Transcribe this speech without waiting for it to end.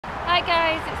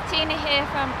Hi guys, it's Tina here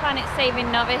from Planet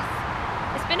Saving Novice.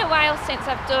 It's been a while since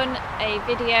I've done a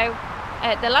video.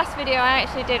 The last video I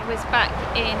actually did was back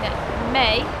in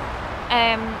May,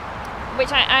 which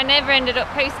I never ended up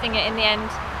posting it in the end.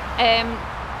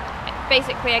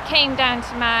 Basically I came down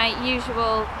to my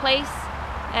usual place.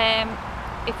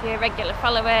 If you're a regular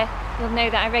follower, you'll know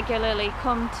that I regularly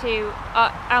come to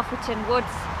Alfreton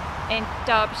Woods in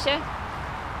Derbyshire.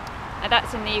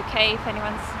 That's in the UK if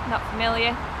anyone's not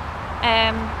familiar.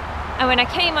 And when I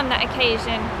came on that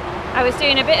occasion, I was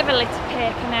doing a bit of a litter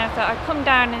pick and I thought I'd come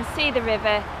down and see the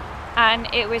river, and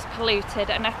it was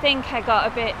polluted, and I think I got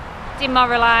a bit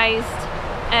demoralised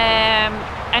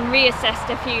and reassessed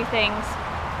a few things.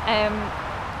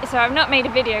 So I've not made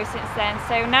a video since then.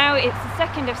 So now it's the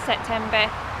 2nd of September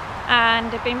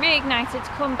and I've been reignited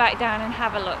to come back down and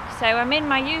have a look. So I'm in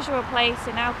my usual place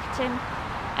in Alfreton.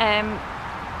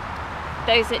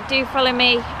 Those that do follow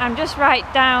me, I'm just right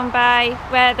down by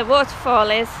where the waterfall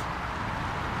is,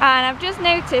 and I've just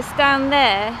noticed down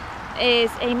there is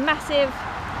a massive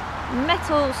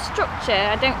metal structure.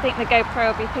 I don't think the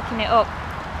GoPro will be picking it up.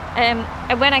 And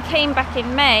when I came back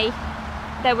in May,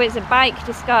 there was a bike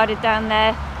discarded down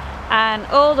there and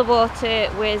all the water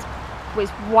was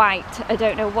white. I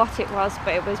don't know what it was,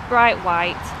 but it was bright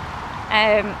white.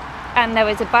 And there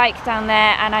was a bike down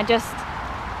there, and I just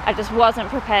wasn't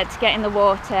prepared to get in the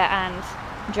water and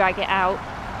drag it out.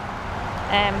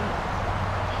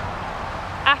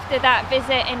 After that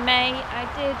visit in May, I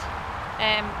did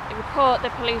report the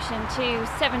pollution to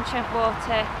Severn Trent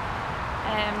Water,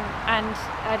 and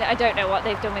I don't know what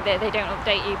they've done with it. They don't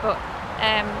update you, but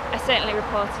I certainly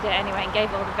reported it anyway and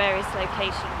gave all the various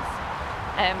locations.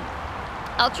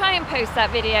 I'll try and post that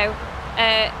video.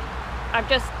 I'm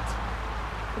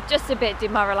just a bit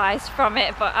demoralised from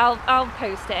it, but I'll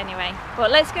post it anyway.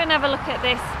 But let's go and have a look at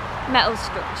this metal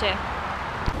structure.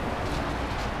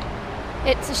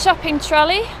 It's a shopping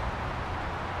trolley.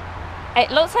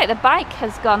 It looks like the bike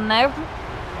has gone though.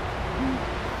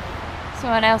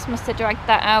 Someone else must have dragged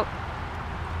that out.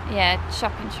 Yeah,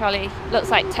 shopping trolley. Looks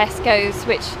like Tesco's,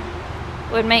 which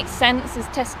would make sense as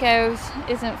Tesco's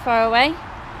isn't far away.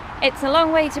 It's a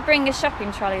long way to bring a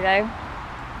shopping trolley though.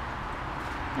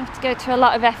 You have to go to a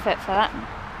lot of effort for that.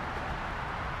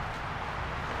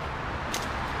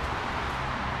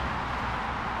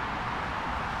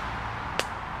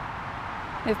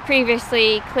 We've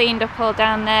previously cleaned up all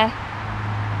down there.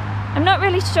 I'm not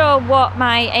really sure what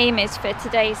my aim is for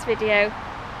today's video.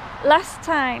 Last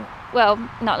time, well,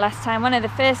 not last time, one of the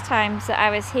first times that I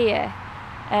was here,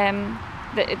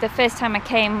 the first time I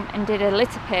came and did a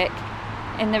litter pick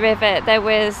in the river, there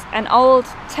was an old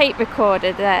tape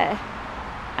recorder there.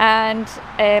 And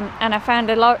I found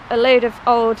a load of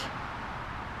old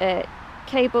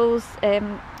cables,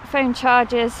 phone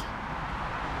chargers,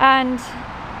 and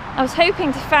I was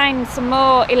hoping to find some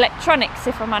more electronics,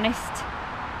 if I'm honest,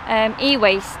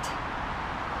 e-waste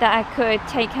that I could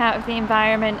take out of the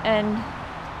environment and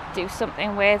do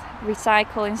something with,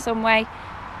 recycle in some way.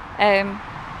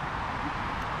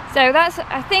 So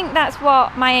I think that's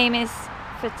what my aim is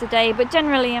for today, but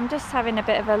generally I'm just having a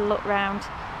bit of a look round.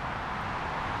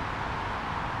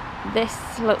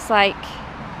 This looks like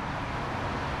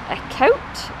a coat,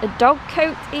 a dog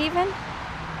coat even.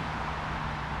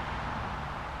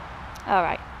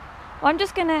 Alright, well, I'm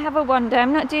just going to have a wander.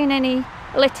 I'm not doing any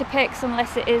litter picks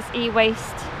unless it is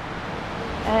e-waste.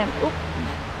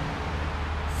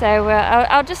 So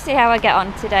I'll just see how I get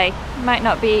on today. Might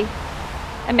not be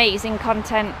amazing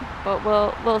content, but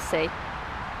we'll see.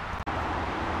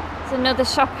 There's another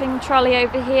shopping trolley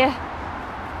over here.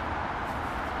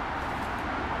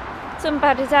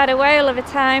 Somebody's had a whale of a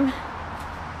time.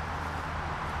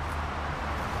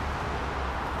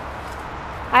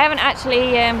 I haven't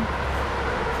actually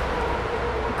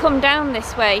come down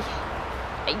this way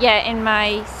yet in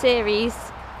my series.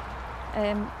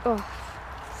 Oh,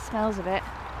 smells a bit.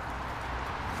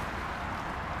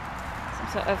 Some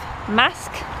sort of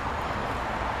mask.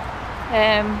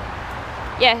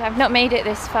 Yeah, I've not made it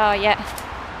this far yet.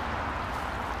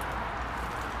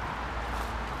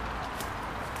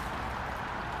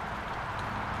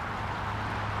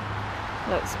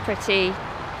 Looks pretty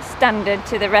standard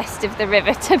to the rest of the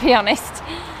river, to be honest.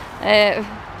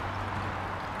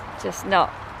 Just not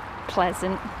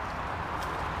pleasant.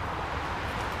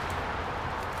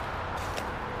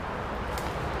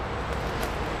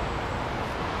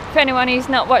 For anyone who's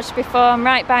not watched before, I'm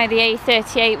right by the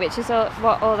A38, which is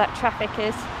what all that traffic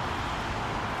is.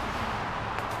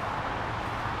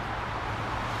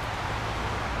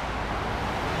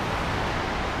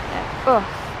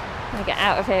 Oh. When I get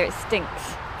out of here, it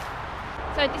stinks.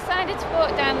 So I decided to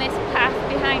walk down this path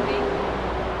behind me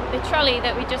trolley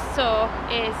that we just saw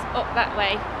is up that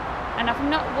way, and I've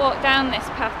not walked down this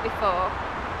path before,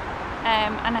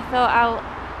 and I thought I'll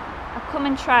come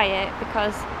and try it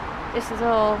because this is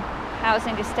all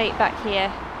housing estate back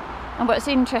here. And what's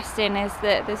interesting is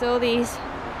that there's all these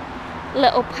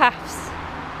little paths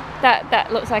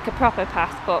that looks like a proper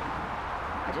path, but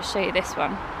I'll just show you this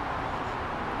one.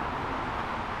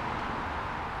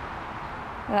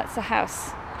 That's a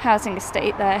housing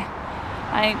estate there.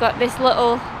 And you've got this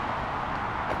little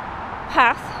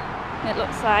path, it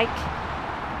looks like,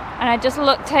 and I just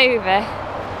looked over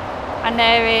and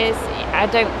there is, I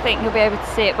don't think you'll be able to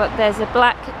see it, but there's a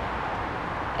black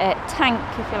tank,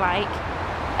 if you like,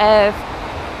 of,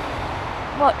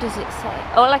 what does it say?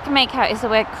 All I can make out is the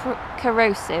word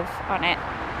corrosive on it.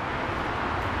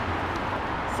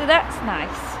 So that's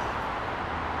nice.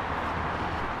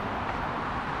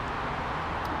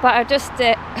 But I just,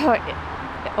 it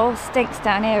all stinks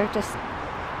down here, just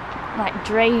like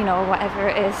drain or whatever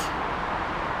it is.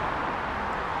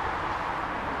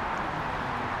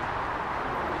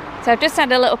 So I've just had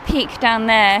a little peek down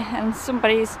there and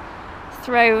somebody's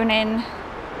thrown in,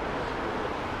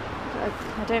 I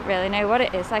don't really know what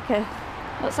it is,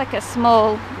 looks like a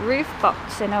small roof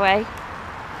box in a way.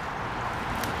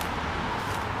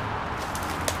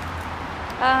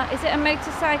 Is it a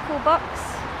motorcycle box?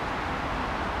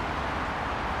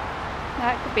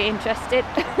 That could be interesting.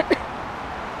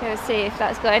 Go see if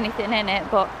that's got anything in it,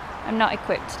 but I'm not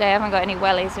equipped today, I haven't got any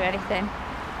wellies or anything.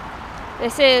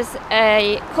 This is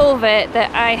a culvert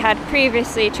that I had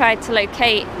previously tried to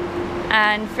locate,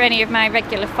 and for any of my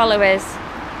regular followers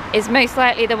is most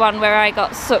likely the one where I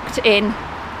got sucked in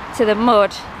to the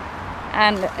mud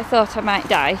and I thought I might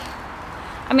die.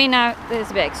 I mean, now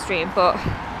there's a bit extreme, but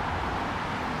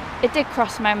it did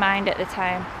cross my mind at the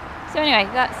time. So anyway,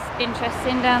 that's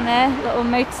interesting down there, little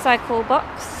motorcycle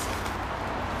box.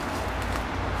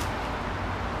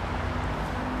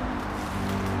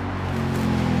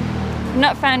 I've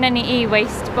not found any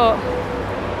e-waste, but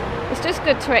it's just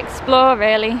good to explore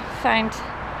really, find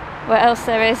what else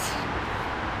there is.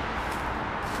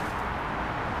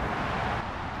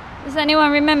 Does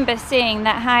anyone remember seeing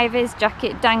that high-vis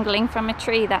jacket dangling from a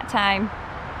tree that time?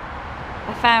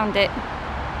 I found it.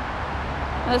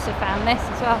 I also found this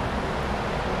as well.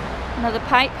 Another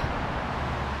pipe.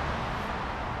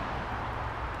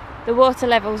 The water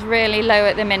level's really low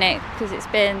at the minute because it's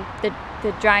been the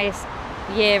driest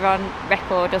year on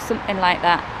record or something like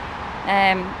that.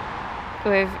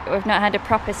 We've not had a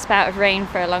proper spout of rain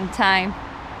for a long time.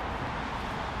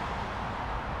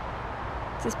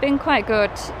 So it's been quite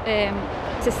good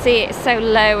to see it so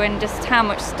low and just how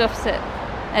much stuff's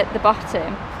at the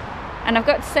bottom. And I've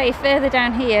got to say, further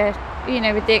down here, you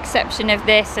know, with the exception of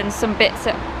this and some bits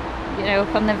up, you know,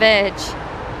 up on the verge,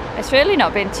 it's really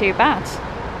not been too bad.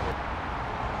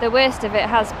 The worst of it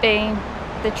has been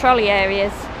the trolley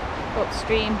areas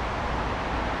upstream.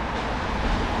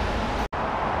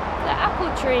 The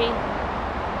apple tree,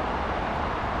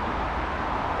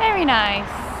 very nice.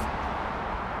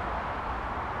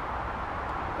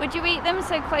 Would you eat them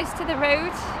so close to the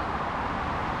road?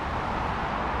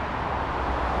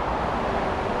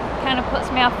 Kind of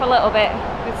puts me off a little bit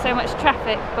with so much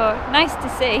traffic, but nice to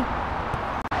see.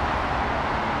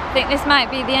 I think this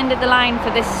might be the end of the line for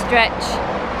this stretch.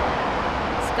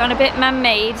 It's gone a bit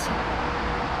man-made.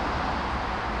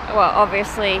 Well,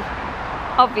 obvious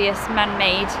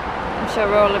man-made. I'm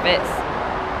sure all of it's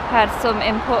had some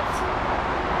input.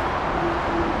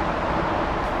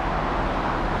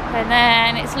 And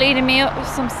then it's leading me up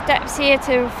some steps here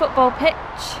to a football pitch.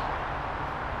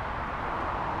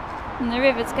 And the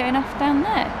river's going off down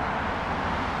there.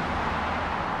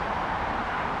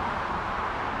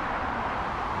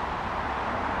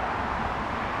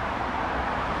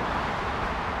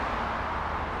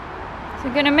 So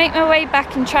I'm going to make my way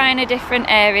back and try in a different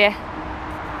area.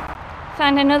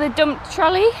 Found another dumped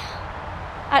trolley.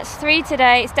 That's 3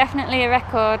 today. It's definitely a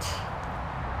record.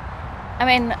 I'm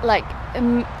in like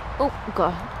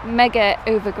mega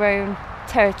overgrown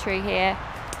territory here.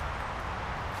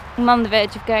 I'm on the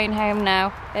verge of going home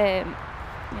now. An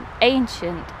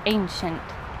ancient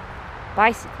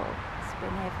bicycle. It's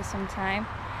been here for some time.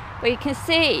 But you can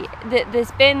see that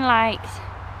there's been like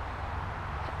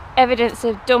evidence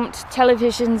of dumped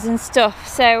televisions and stuff.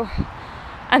 So,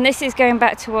 and this is going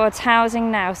back towards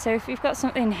housing now. So if you've got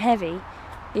something heavy,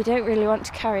 you don't really want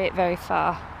to carry it very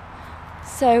far.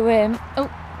 So,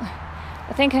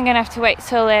 I think I'm going to have to wait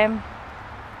till the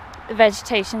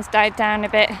vegetation's died down a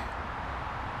bit.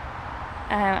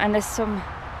 And there's some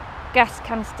gas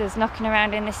canisters knocking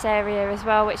around in this area as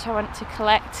well, which I want to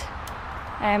collect.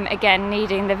 Again,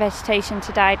 needing the vegetation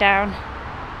to die down.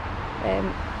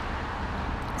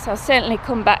 So I'll certainly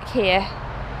come back here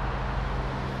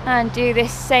and do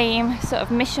this same sort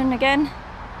of mission again.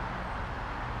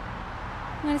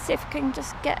 I'm going to see if I can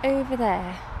just get over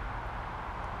there.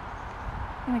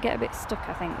 I'm going to get a bit stuck,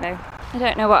 I think, though. I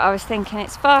don't know what I was thinking.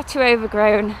 It's far too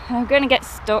overgrown. I'm going to get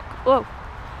stuck. Whoa.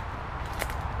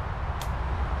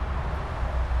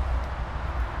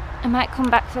 I might come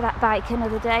back for that bike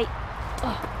another day.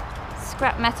 Oh,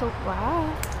 scrap metal.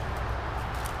 Wow.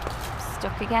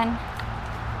 Stuck again.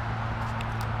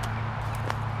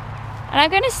 And I'm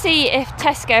going to see if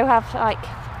Tesco have like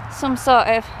some sort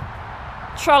of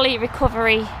trolley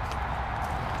recovery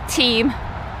team.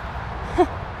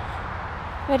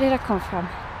 Where did I come from?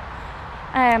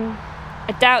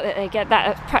 I doubt that they get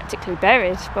that practically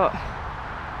buried, but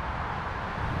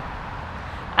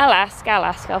I'll ask,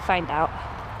 I'll find out.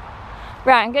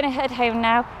 Right, I'm going to head home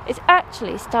now. It's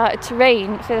actually started to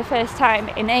rain for the first time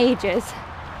in ages.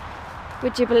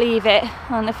 Would you believe it?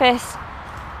 On the first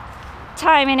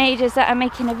time in ages that I'm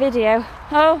making a video.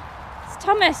 Oh, it's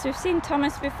Thomas. We've seen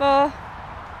Thomas before.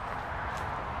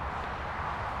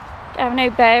 I have no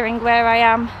bearing where I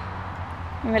am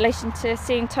in relation to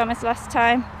seeing Thomas last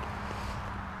time.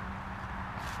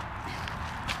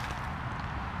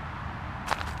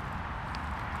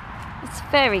 It's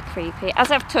very creepy.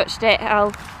 As I've touched it,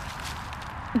 I'll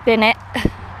bin it.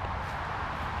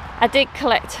 I did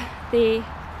collect the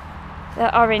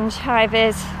orange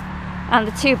high-vis and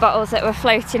the 2 bottles that were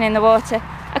floating in the water.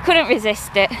 I couldn't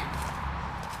resist it.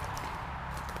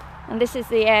 And this is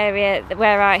the area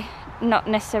where I, not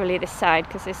necessarily this side,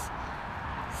 because this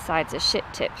side's a shit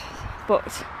tip,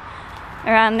 but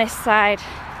around this side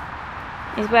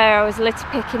is where I was litter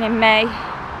picking in May.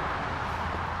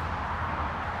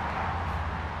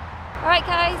 Alright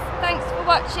guys, thanks for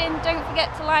watching. Don't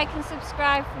forget to like and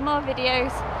subscribe for more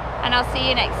videos, and I'll see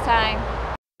you next time.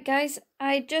 Guys,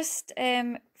 I just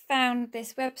found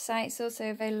this website. It's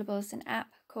also available as an app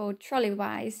called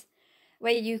Trolleys,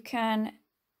 where you can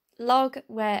log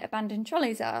where abandoned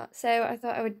trolleys are. So I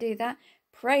thought I would do that,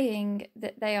 praying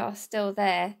that they are still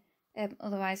there.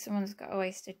 Otherwise someone's got a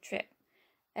wasted trip.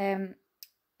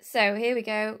 So here we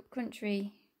go.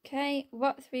 Country. Okay,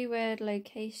 what 3-word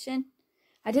location?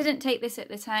 I didn't take this at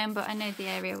the time, but I know the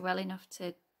area well enough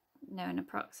to know an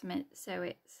approximate. So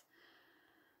it's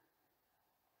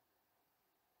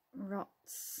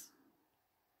Rots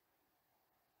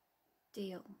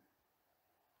Deal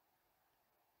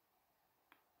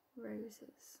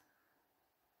Roses.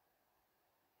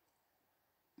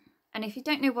 And if you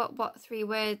don't know what 3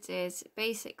 words is,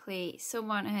 basically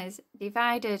someone has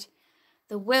divided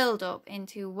the world up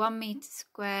into 1 metre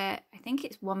square, I think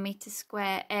it's 1 metre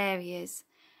square areas,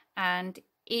 and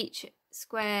each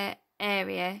square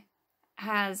area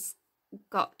has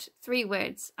got 3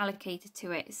 words allocated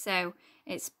to it, so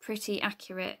it's pretty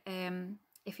accurate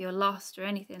if you're lost or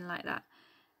anything like that.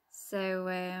 So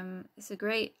it's a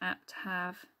great app to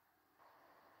have.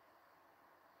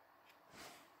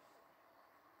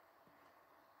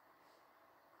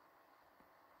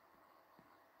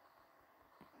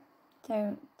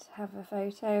 Don't have a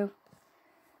photo,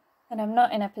 and I'm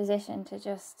not in a position to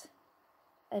just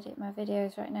edit my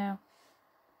videos right now.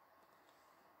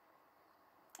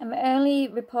 I'm only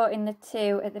reporting the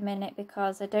 2 at the minute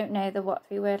because I don't know the what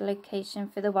 3-word location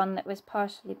for the one that was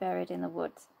partially buried in the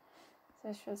woods. So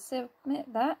I shall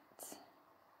submit that.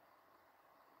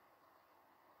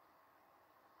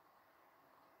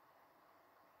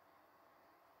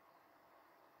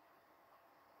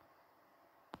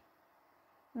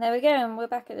 And there we go, and we're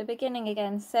back at the beginning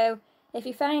again. So if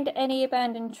you find any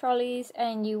abandoned trolleys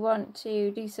and you want to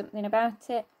do something about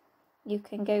it, you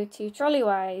can go to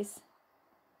Trolleys.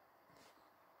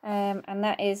 And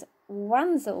that is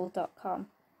wanzel.com.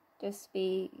 Just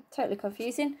be totally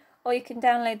confusing. Or you can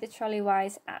download the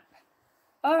Trolleys app.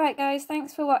 Alright guys,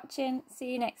 thanks for watching.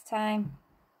 See you next time.